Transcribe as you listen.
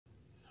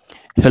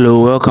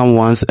Hello, welcome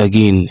once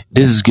again.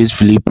 This is Gate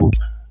Filippo,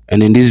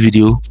 and in this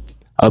video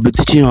I'll be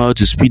teaching you how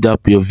to speed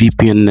up your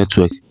VPN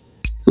network.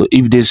 So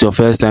if this is your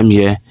first time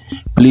here,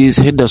 please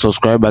hit the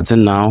subscribe button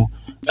now,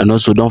 and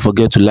also don't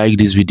forget to like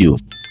this video.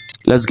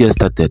 Let's get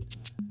started.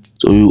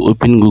 So you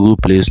open Google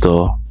Play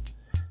Store,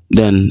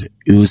 then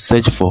you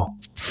search for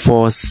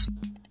Force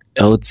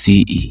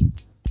LTE.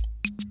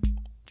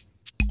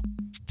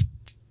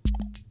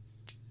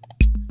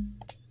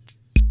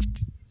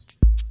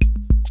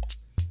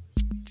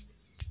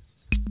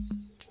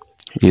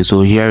 Okay,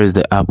 so here is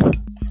the app.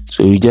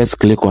 So you just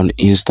click on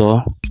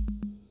install.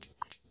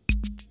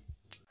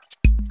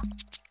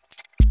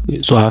 Okay,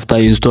 so after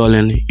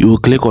installing, you will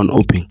click on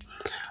open.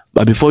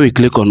 But before we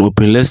click on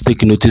open, let's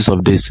take notice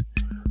of this.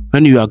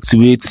 When you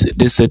activate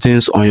the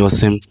settings on your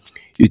SIM,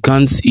 you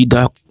can't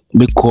either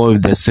make call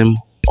with the SIM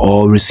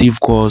or receive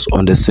calls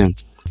on the SIM.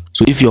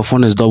 So if your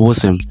phone is double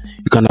SIM,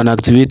 you can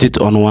activate it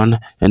on one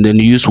and then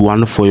use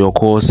one for your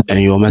calls and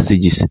your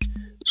messages.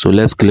 So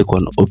let's click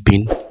on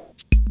open.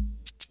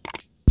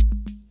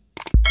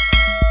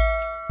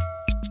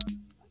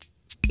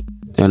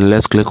 Then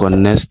let's click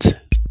on next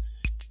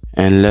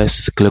and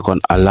let's click on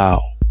allow.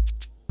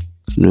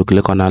 And we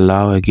click on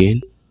allow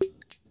again.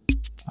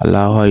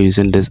 Allow her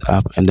using this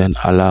app and then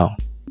allow.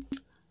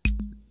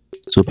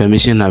 So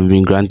permission have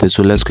been granted.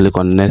 So let's click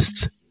on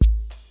next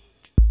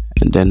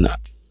and then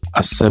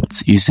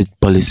accept usage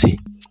policy.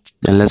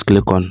 Then let's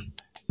click on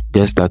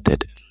get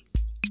started.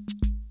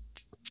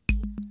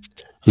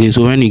 Okay,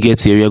 so when you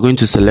get here, we are going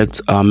to select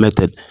our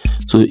method.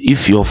 So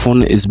if your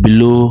phone is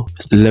below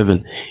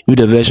 11, if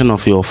the version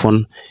of your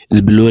phone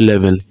is below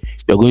 11,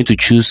 you are going to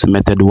choose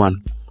method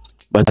 1.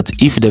 But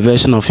if the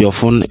version of your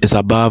phone is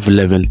above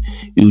 11,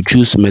 you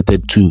choose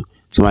method 2.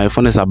 So my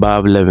phone is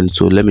above 11,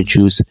 so let me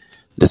choose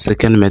the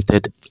second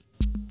method.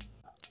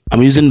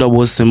 I'm using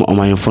double SIM on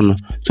my phone,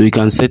 so you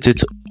can set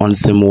it on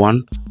SIM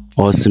 1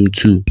 or SIM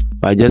 2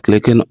 by just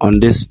clicking on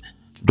this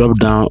drop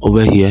down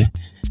over here.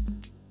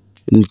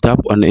 You tap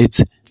on it,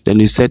 then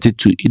you set it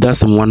to either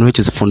SIM 1, which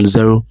is phone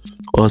 0,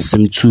 or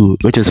SIM 2,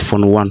 which is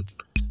phone 1.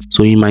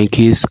 So in my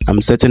case, I'm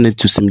setting it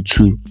to SIM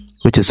 2,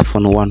 which is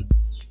phone 1.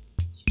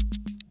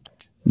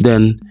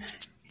 Then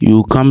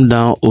you come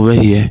down over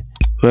here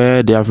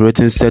where they have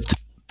written set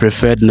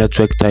preferred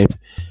network type.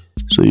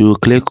 So you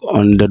click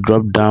on the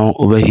drop down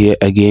over here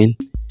again.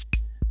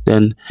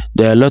 Then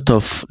there are a lot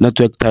of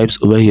network types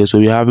over here. So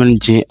we have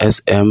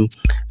GSM,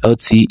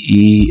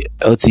 LTE,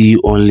 LTE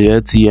only,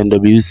 LTE and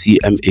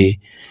WCMA.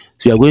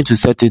 So you are going to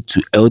set it to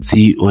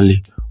LTE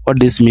only. What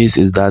this means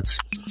is that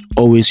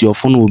always your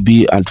phone will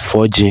be at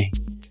 4G.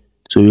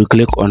 So you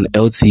click on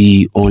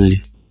LTE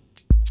only.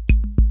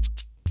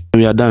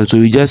 We are done. So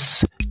you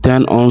just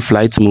turn on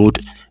flight mode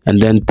and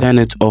then turn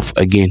it off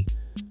again.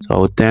 So I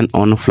will turn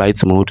on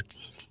flight mode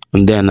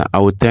and then I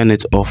will turn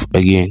it off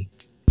again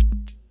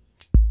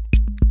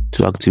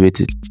to activate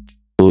it.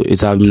 So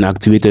it has been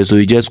activated. So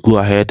you just go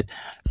ahead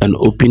and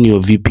open your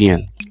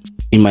VPN.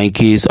 In my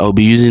case, I'll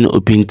be using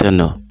Open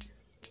Tunnel.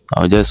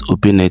 I'll just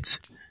open it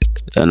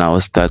and I'll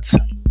start.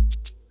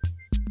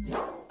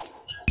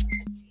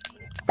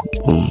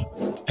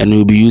 And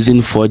we'll be using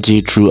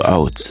 4G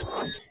throughout.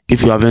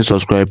 If you haven't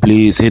subscribed,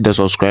 please hit the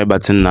subscribe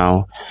button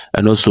now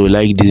and also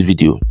like this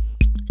video.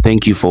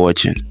 Thank you for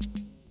watching.